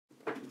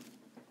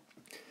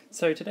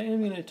So today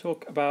I'm going to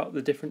talk about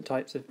the different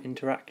types of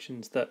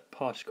interactions that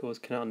particles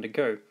can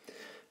undergo.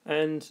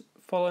 And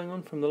following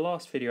on from the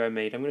last video I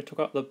made, I'm going to talk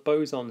about the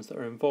bosons that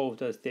are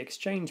involved as the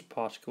exchange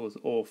particles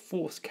or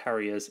force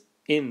carriers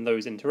in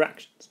those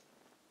interactions.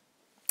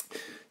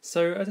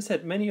 So as I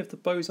said, many of the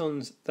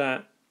bosons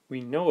that we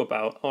know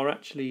about are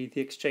actually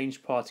the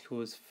exchange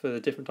particles for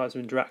the different types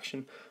of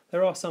interaction.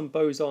 There are some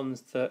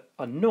bosons that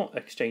are not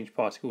exchange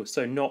particles,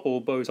 so not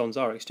all bosons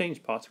are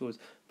exchange particles,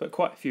 but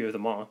quite a few of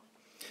them are.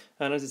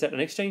 And as I said, an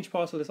exchange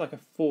particle is like a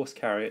force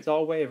carrier. It's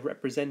our way of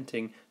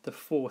representing the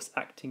force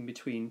acting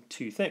between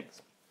two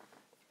things.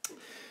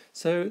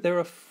 So there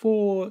are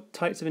four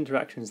types of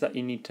interactions that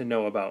you need to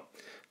know about.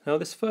 Now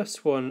this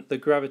first one, the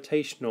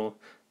gravitational,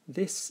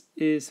 this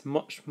is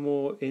much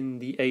more in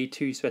the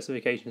A2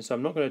 specification, so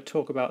I'm not going to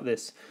talk about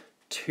this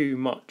too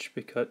much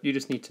because you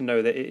just need to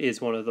know that it is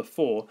one of the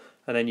four,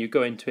 and then you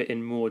go into it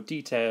in more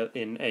detail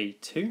in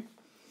A2.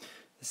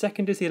 The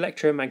second is the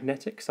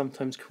electromagnetic,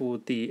 sometimes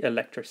called the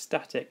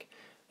electrostatic.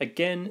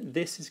 Again,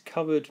 this is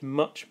covered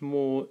much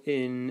more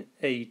in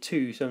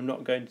A2, so I'm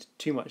not going into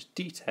too much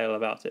detail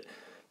about it.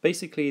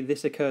 Basically,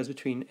 this occurs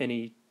between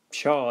any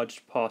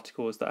charged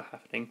particles that are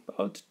happening, but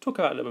I'll talk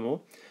about it a little bit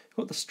more. You've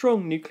got the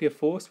strong nuclear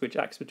force, which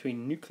acts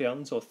between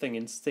nucleons, or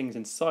things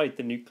inside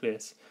the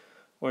nucleus,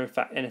 or in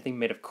fact anything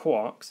made of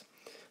quarks.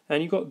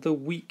 And you've got the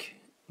weak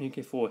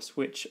nuclear force,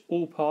 which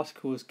all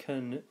particles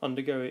can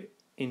undergo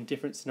in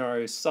different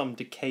scenarios. Some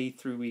decay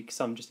through weak,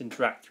 some just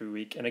interact through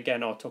weak, and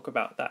again I'll talk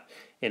about that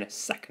in a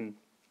second.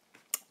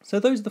 So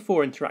those are the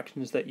four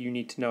interactions that you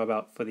need to know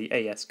about for the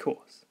AS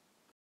course.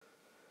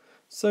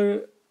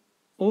 So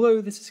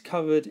although this is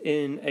covered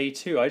in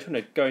A2, I just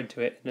want to go into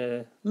it in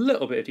a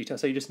little bit of detail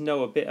so you just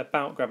know a bit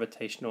about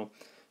gravitational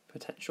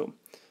potential.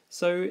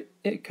 So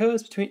it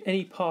occurs between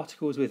any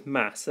particles with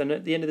mass, and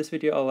at the end of this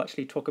video I'll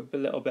actually talk a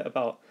little bit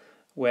about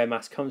where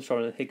mass comes from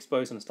and the Higgs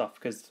boson and stuff,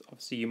 because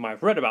obviously you might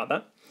have read about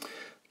that.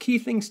 Key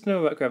things to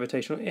know about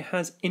gravitational: it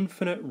has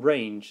infinite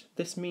range.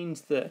 This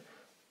means that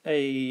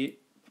a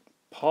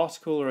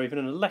particle or even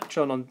an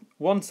electron on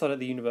one side of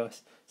the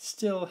universe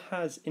still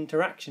has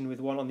interaction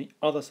with one on the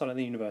other side of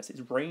the universe.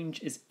 Its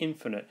range is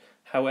infinite,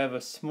 however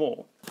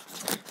small.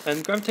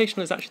 And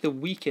gravitational is actually the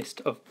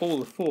weakest of all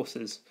the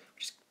forces,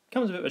 which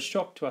comes a bit of a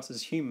shock to us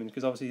as humans,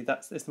 because obviously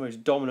it's the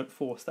most dominant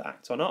force that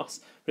acts on us,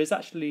 but it's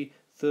actually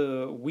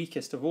the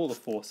weakest of all the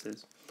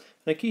forces.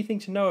 And a key thing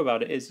to know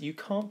about it is you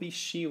can't be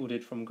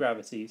shielded from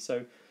gravity.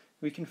 So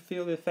we can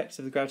feel the effects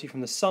of the gravity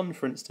from the sun,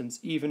 for instance,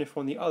 even if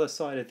on the other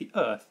side of the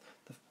Earth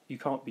you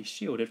can't be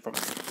shielded from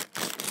it.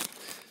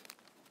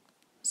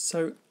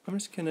 So I'm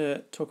just going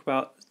to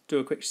do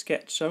a quick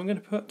sketch. So I'm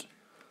going to put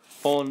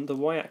on the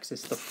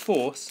y-axis the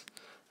force,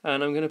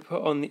 and I'm going to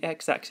put on the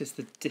x-axis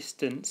the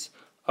distance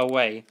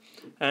away.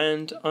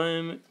 And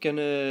I'm going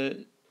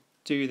to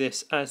do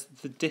this as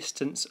the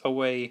distance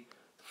away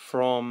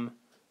from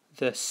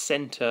the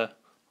center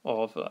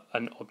of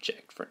an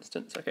object, for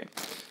instance. Okay,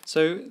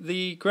 so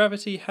the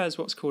gravity has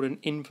what's called an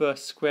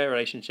inverse square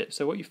relationship.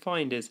 So what you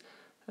find is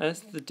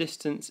as the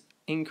distance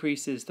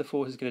increases, the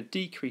force is going to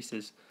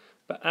decreases,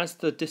 but as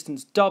the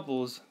distance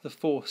doubles, the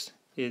force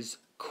is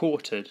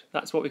quartered.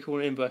 That's what we call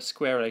an inverse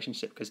square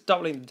relationship, because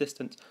doubling the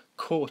distance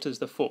quarters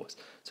the force.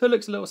 So it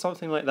looks a little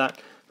something like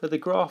that, but the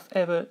graph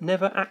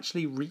never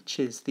actually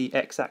reaches the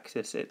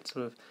x-axis. It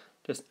sort of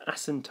just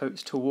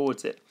asymptotes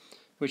towards it,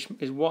 which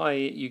is why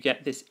you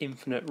get this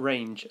infinite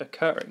range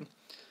occurring.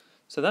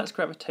 So that's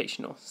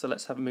gravitational. So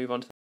let's move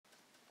on to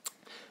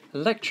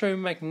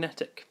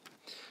electromagnetic.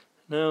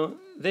 Now,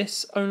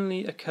 this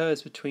only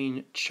occurs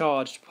between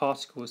charged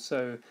particles.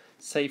 So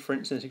say, for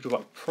instance, if you talk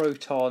about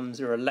protons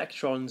or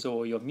electrons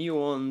or your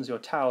muons, your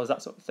taus,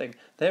 that sort of thing,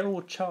 they're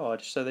all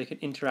charged, so they can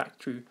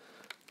interact through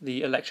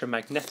the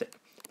electromagnetic.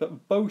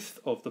 But both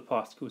of the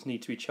particles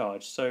need to be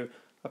charged. So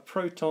a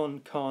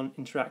proton can't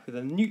interact with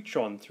a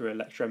neutron through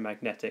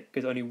electromagnetic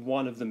because only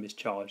one of them is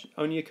charged. It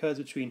only occurs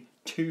between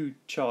two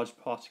charged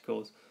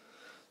particles.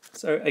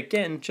 So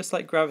again, just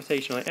like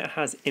gravitational, it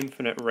has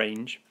infinite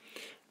range.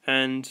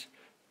 And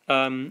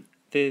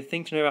the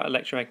thing to know about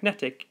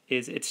electromagnetic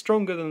is it's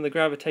stronger than the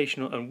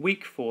gravitational and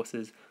weak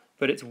forces,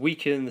 but it's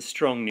weaker than the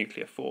strong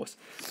nuclear force.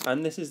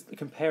 And this is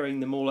comparing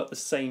them all at the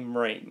same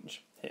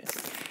range here.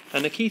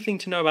 And the key thing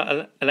to know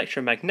about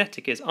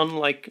electromagnetic is,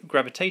 unlike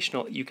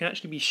gravitational, you can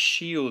actually be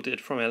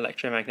shielded from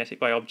electromagnetic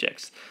by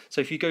objects.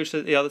 So if you go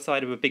to the other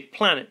side of a big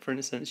planet, for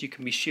instance, you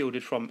can be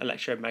shielded from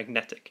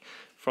electromagnetic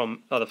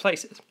from other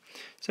places.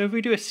 So if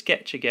we do a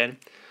sketch again,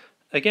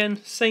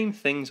 same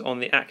things on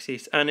the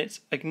axis, and it's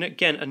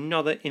again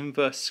another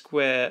inverse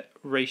square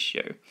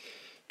ratio.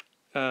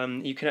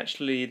 You can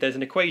actually, there's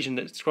an equation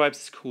that describes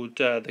this called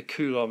the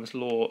Coulomb's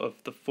law of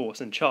the force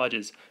and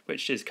charges,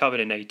 which is covered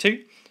in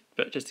A2.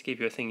 But just to give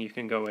you a thing you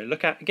can go away and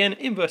look at, again,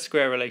 inverse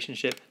square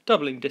relationship,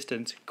 doubling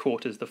distance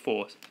quarters the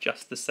force,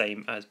 just the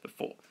same as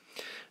before.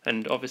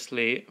 And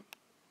obviously,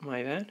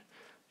 my bad,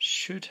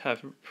 should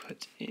have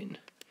put in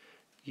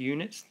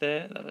units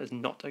there. That is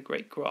not a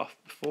great graph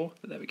before,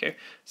 but there we go.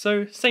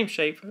 So same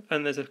shape,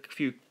 and there's a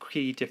few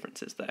key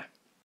differences there.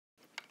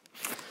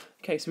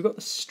 Okay, so we've got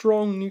the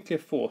strong nuclear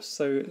force.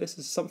 So this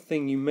is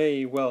something you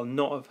may well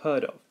not have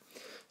heard of.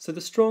 So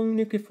the strong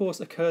nuclear force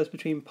occurs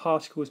between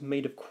particles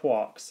made of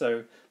quarks.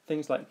 So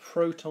things like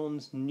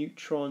protons,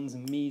 neutrons,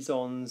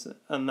 mesons,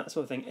 and that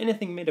sort of thing.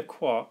 Anything made of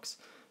quarks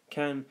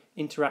can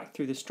interact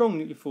through the strong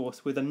nuclear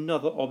force with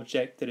another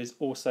object that is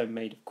also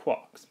made of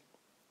quarks.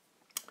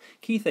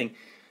 Key thing,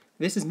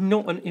 this is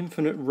not an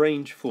infinite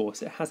range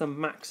force, it has a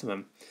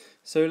maximum.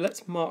 So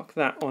let's mark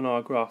that on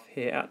our graph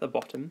here at the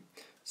bottom.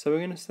 So we're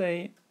going to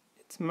say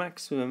its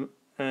maximum,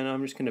 and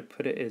I'm just going to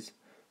put it as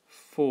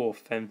 4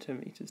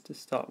 femtometers to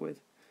start with.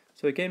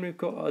 So again, we've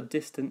got our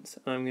distance,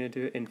 and I'm going to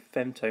do it in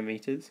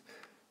femtometers.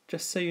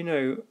 Just so you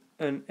know,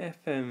 an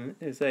FM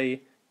is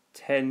a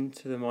 10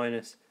 to the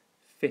minus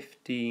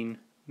 15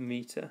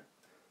 meter.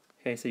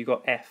 Okay, so you've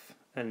got F,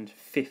 and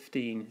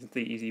 15 is the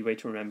easy way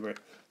to remember it.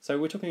 So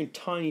we're talking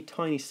tiny,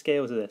 tiny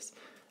scales of this.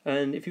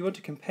 And if you want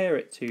to compare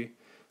it to,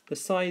 the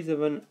size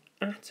of an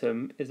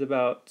atom is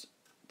about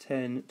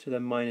 10 to the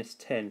minus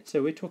 10.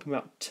 So we're talking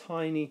about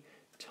tiny,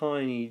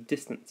 tiny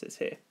distances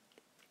here.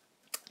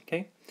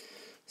 Okay,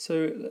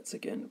 so let's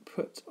again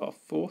put our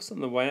force on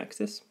the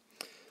y-axis.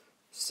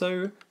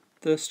 So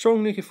the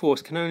strong nuclear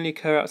force can only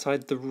occur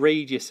outside the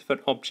radius of an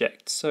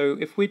object. So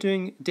if we're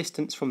doing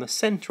distance from the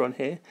centre on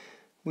here,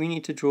 we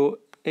need to draw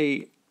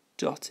a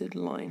dotted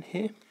line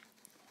here.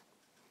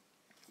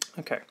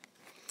 Okay,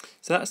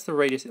 so that's the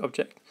radius of the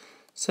object.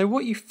 So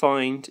what you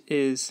find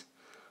is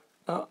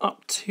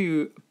up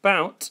to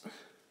about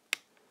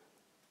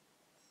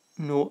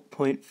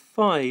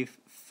 0.5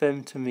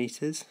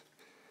 femtometers,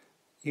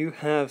 you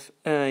have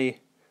the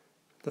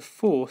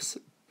force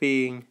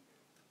being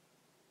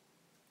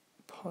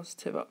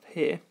positive up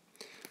here,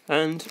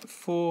 and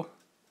for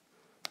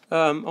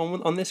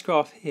on this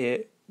graph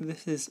here,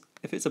 this is,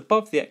 if it's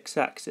above the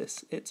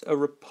x-axis, it's a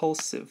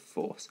repulsive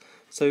force.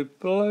 So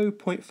below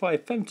 0.5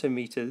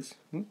 femtometers,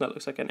 that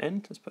looks like an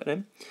N, let's put an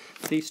M,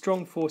 the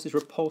strong force is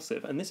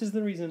repulsive, and this is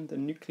the reason the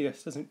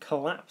nucleus doesn't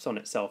collapse on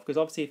itself, because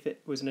obviously if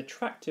it was an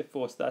attractive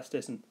force that's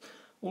distant,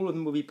 all of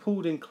them will be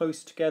pulled in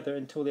close together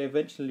until they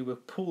eventually will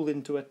pull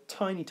into a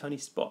tiny, tiny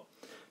spot.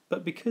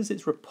 But because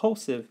it's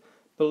repulsive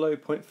below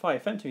 0.5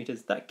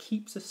 femtometers, that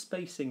keeps a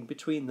spacing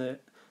between the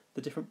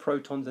different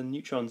protons and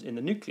neutrons in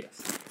the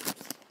nucleus.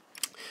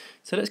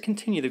 So let's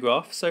continue the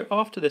graph. So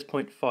after this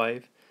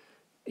 0.5,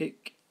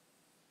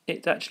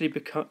 it actually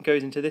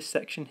goes into this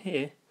section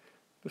here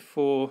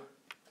before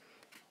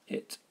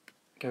it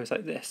goes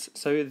like this.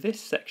 So this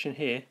section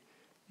here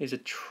is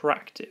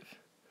attractive.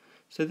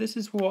 So this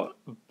is what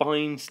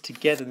binds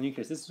together the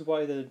nucleus. This is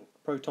why the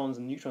protons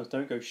and neutrons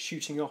don't go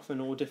shooting off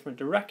in all different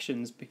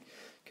directions,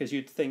 because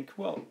you'd think,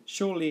 well,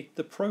 surely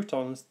the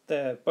protons,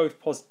 they're both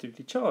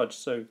positively charged,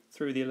 so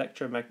through the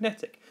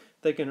electromagnetic,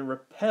 they're going to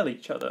repel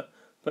each other.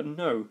 But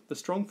no, the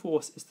strong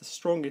force is the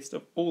strongest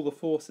of all the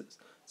forces.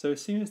 So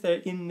as soon as they're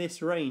in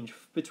this range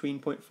between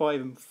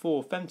 0.5 and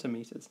 4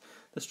 femtometers,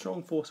 the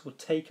strong force will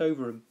take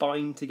over and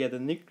bind together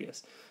the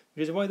nucleus.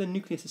 Which is why the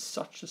nucleus is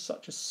such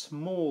a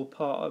small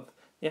part of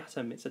the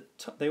atom.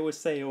 They always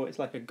say, oh, it's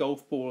like a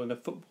golf ball in a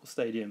football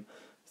stadium.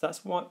 So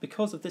that's why,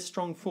 because of this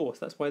strong force,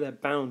 that's why they're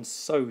bound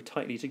so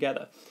tightly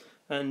together.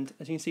 And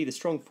as you can see, the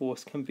strong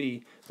force can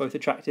be both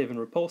attractive and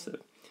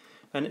repulsive.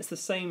 And it's the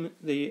same,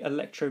 the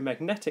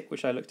electromagnetic,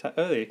 which I looked at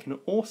earlier, can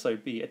also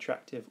be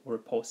attractive or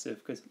repulsive,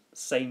 because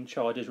same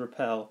charges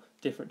repel,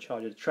 different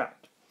charges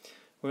attract.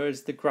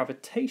 Whereas the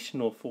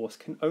gravitational force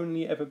can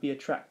only ever be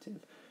attractive.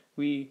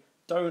 We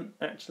don't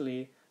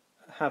actually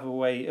have a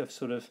way of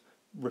sort of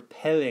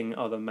repelling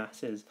other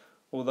masses,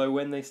 although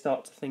when they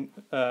start to think,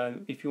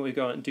 if you want to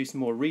go out and do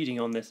some more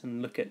reading on this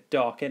and look at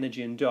dark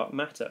energy and dark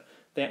matter,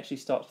 they actually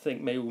start to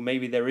think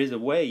maybe there is a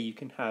way you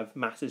can have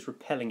masses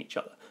repelling each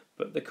other.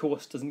 But the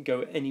course doesn't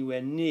go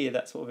anywhere near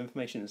that sort of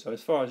information. So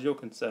as far as you're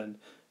concerned,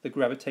 the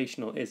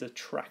gravitational is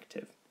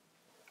attractive.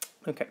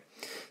 Okay,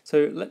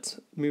 so let's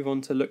move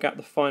on to look at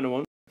the final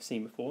one we've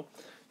seen before.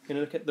 We're going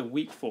to look at the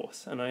weak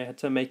force, and I had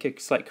to make a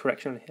slight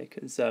correction on here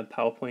because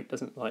PowerPoint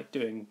doesn't like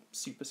doing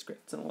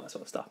superscripts and all that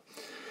sort of stuff.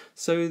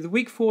 So the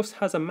weak force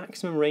has a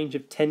maximum range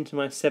of 10 to the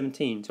minus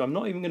 17. So I'm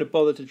not even going to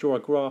bother to draw a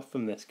graph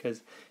from this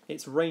because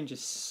its range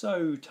is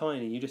so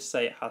tiny. You just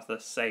say it has the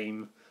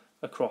same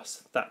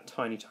across that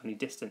tiny, tiny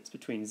distance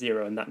between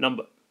 0 and that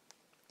number.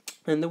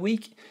 And the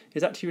weak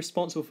is actually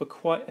responsible for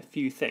quite a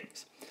few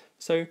things.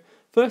 So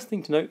first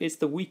thing to note, it's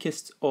the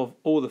weakest of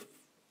all the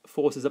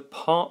forces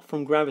apart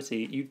from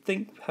gravity. You'd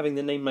think having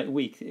the name like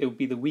weak, it would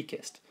be the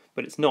weakest,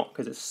 but it's not,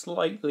 because it's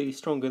slightly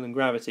stronger than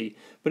gravity,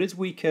 but it's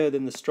weaker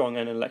than the strong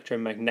and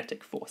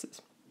electromagnetic forces.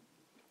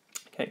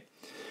 Okay,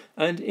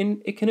 and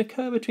it can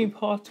occur between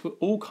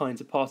all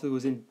kinds of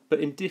particles, but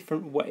in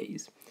different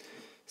ways.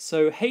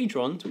 So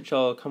hadrons, which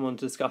I'll come on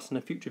to discuss in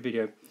a future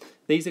video,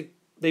 these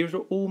are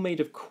all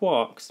made of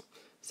quarks,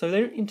 so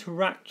they don't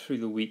interact through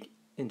the weak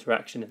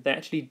interaction, they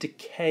actually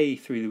decay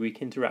through the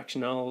weak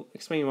interaction. I'll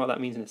explain what that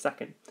means in a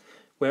second.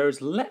 Whereas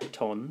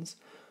leptons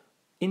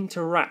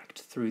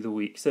interact through the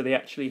weak, so they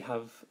actually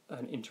have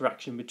an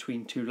interaction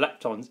between two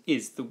leptons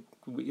is the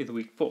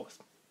weak force.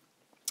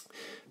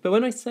 But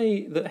when I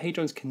say that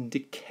hadrons can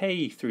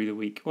decay through the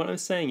weak, what I'm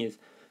saying is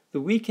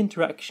the weak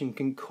interaction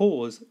can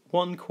cause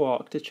one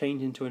quark to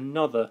change into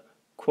another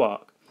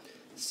quark.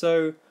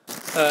 So,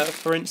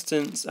 for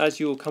instance, as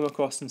you'll come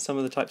across in some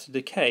of the types of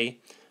decay,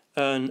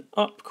 an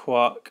up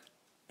quark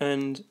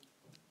and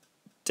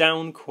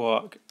down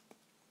quark,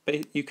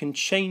 but you can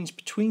change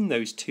between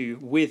those two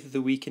with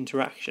the weak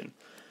interaction.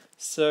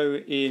 So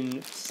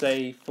in,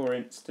 say, for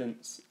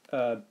instance,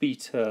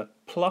 beta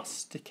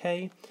plus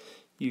decay,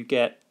 you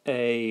get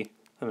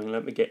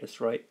let me get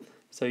this right.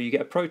 So you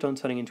get a proton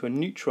turning into a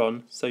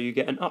neutron, so you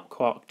get an up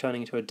quark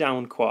turning into a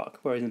down quark,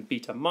 whereas in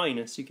beta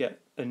minus you get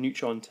a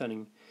neutron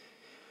turning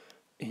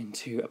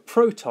into a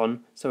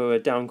proton, so a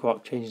down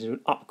quark changes into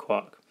an up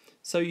quark.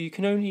 So you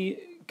can only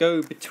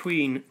go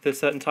between the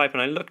certain type,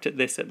 and I looked at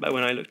this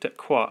when I looked at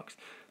quarks,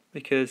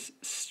 because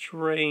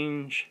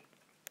strange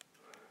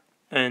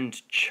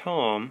and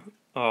charm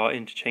are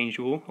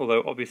interchangeable,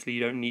 although obviously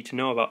you don't need to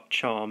know about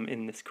charm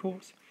in this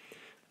course,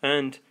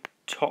 and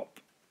top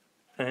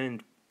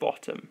and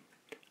bottom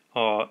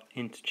are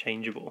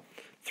interchangeable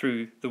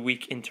through the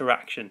weak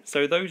interaction.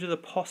 So those are the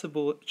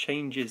possible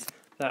changes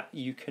that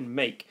you can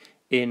make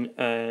in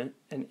an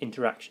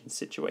interaction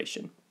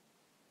situation.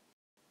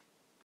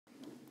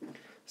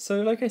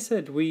 So like I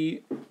said,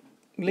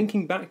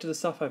 linking back to the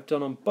stuff I've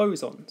done on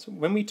bosons,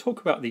 when we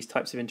talk about these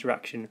types of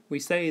interaction, we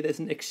say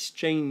there's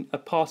a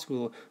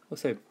particle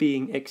also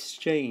being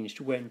exchanged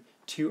when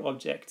two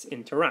objects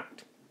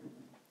interact.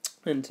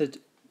 And to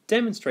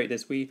demonstrate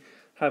this, we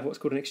have what's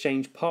called an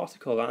exchange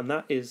particle, and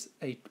that is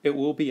it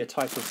will be a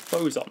type of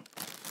boson.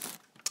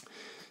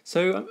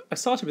 So I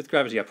started with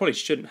gravity. I probably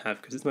shouldn't have,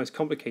 because it's most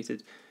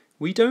complicated.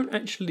 We don't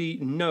actually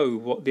know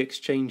what the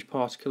exchange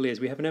particle is.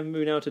 We have never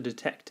been able to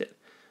detect it.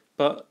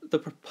 But the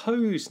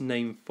proposed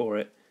name for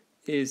it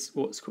is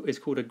is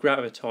called a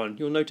graviton.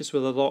 You'll notice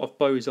with a lot of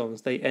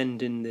bosons they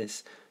end in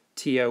this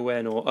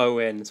TON or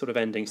ON sort of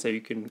ending, so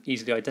you can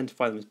easily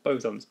identify them as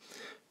bosons.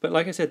 But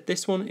like I said,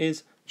 this one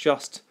is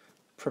just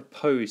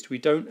proposed. We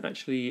don't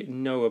actually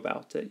know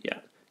about it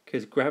yet,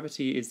 because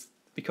gravity is,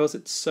 because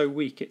it's so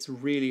weak, it's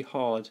really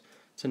hard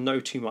to know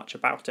too much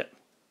about it.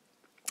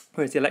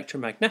 Whereas the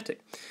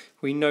electromagnetic,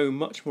 we know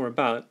much more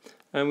about it,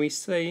 and we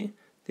say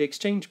the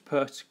exchange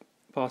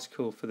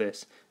particle for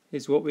this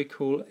is what we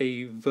call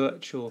a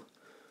virtual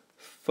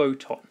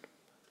photon.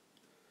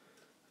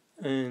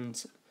 And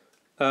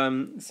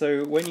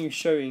so when you're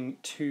showing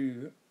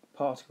two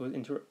particles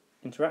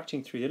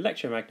interacting through the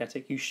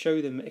electromagnetic, you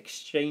show them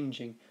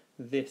exchanging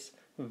this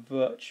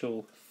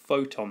virtual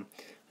photon.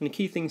 And the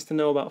key things to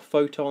know about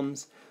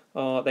photons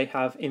are they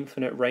have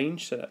infinite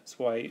range, so that's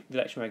why the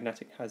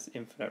electromagnetic has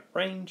infinite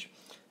range.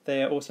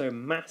 They are also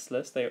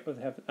massless,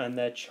 and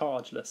they're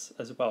chargeless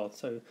as well,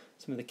 so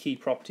some of the key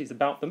properties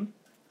about them.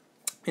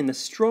 In the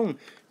strong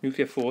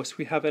nuclear force,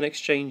 we have an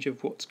exchange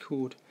of what's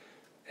called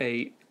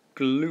a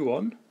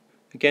gluon.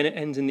 Again, it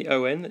ends in the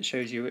ON, that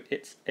shows you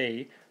it's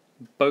a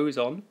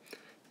boson,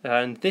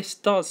 and this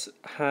does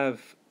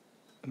have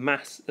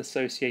mass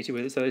associated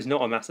with it, so it's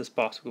not a massless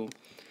particle.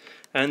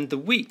 And the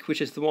weak,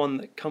 which is the one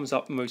that comes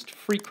up most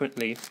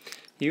frequently,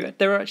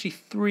 there are actually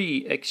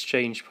three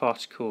exchange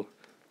particles.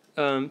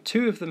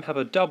 Two of them have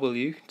a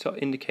W to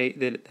indicate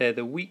that they're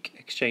the weak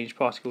exchange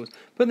particles,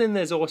 but then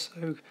there's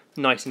also,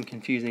 nice and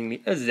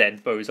confusingly, a Z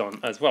boson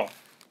as well.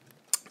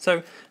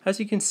 So, as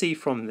you can see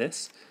from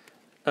this,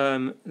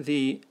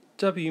 the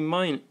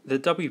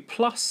W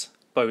plus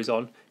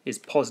boson is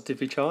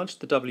positively charged,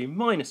 the W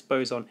minus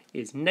boson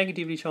is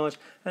negatively charged,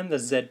 and the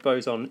Z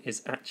boson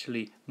is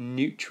actually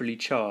neutrally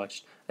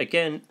charged.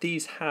 Again,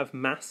 these have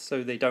mass,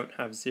 so they don't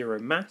have zero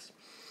mass.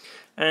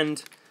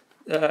 And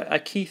a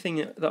key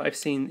thing that I've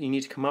seen you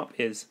need to come up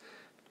is,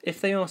 if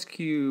they ask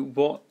you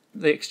what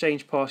the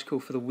exchange particle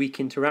for the weak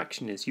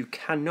interaction is, you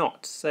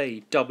cannot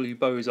say W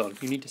boson.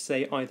 You need to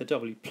say either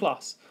W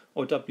plus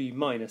or W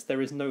minus.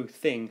 There is no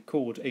thing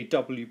called a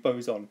W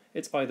boson.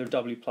 It's either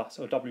W plus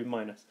or W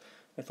minus.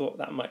 I thought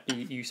that might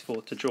be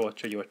useful to draw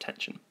to your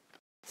attention.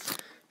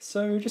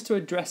 So just to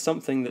address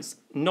something that's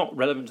not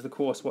relevant to the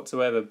course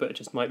whatsoever, but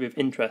just might be of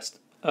interest,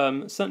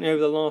 certainly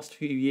over the last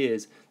few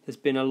years there's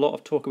been a lot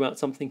of talk about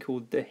something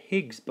called the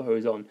Higgs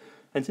boson,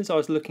 and since I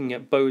was looking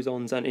at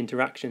bosons and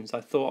interactions,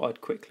 I thought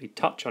I'd quickly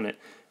touch on it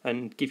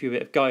and give you a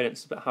bit of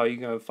guidance about how you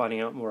can go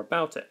finding out more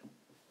about it.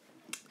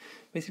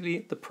 Basically,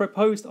 the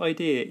proposed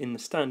idea in the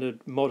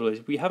standard model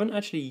is we haven't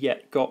actually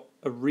yet got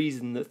a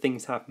reason that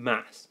things have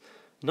mass.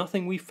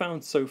 Nothing we've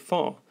found so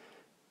far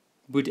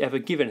would ever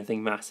give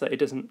anything mass.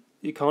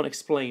 It can't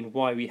explain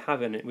why we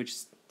have it, which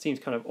seems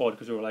kind of odd,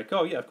 because we're like,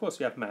 oh yeah, of course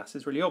we have mass,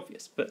 it's really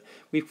obvious. But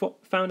we've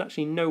found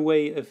actually no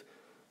way of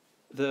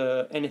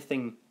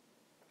anything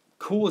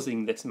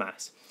causing this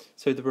mass.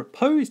 So the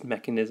proposed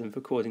mechanism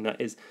for causing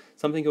that is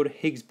something called a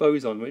Higgs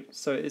boson,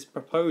 so it's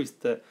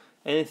proposed that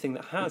anything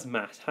that has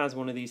mass has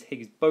one of these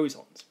Higgs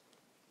bosons.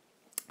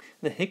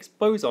 The Higgs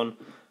boson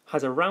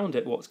has around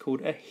it what's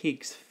called a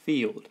Higgs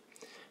field,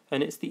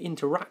 and it's the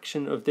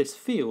interaction of this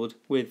field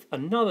with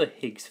another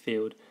Higgs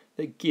field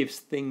that gives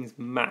things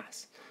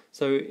mass.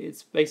 So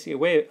it's basically a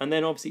way, and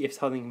then obviously if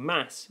something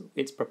mass,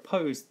 it's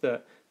proposed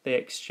that they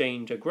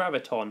exchange a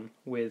graviton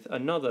with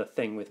another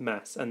thing with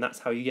mass, and that's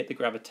how you get the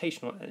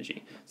gravitational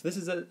energy. So this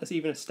is that's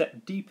even a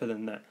step deeper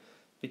than that,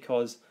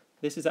 because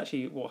this is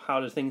actually, well, how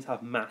do things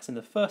have mass in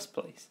the first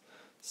place?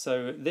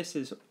 So this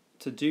is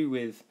to do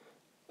with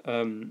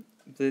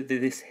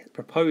this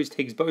proposed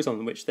Higgs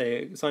boson, which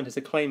scientists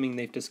are claiming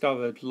they've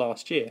discovered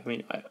last year. I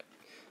mean,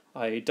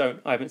 I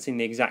haven't seen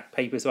the exact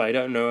paper, so I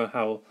don't know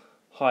how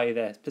high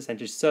their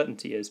percentage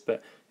certainty is,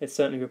 but it's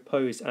certainly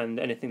proposed, and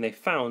anything they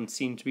found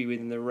seemed to be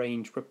within the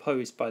range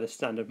proposed by the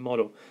standard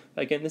model.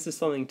 Again, this is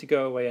something to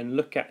go away and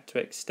look at to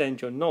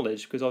extend your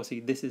knowledge, because obviously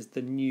this is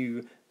the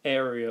new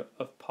area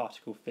of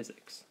particle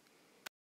physics.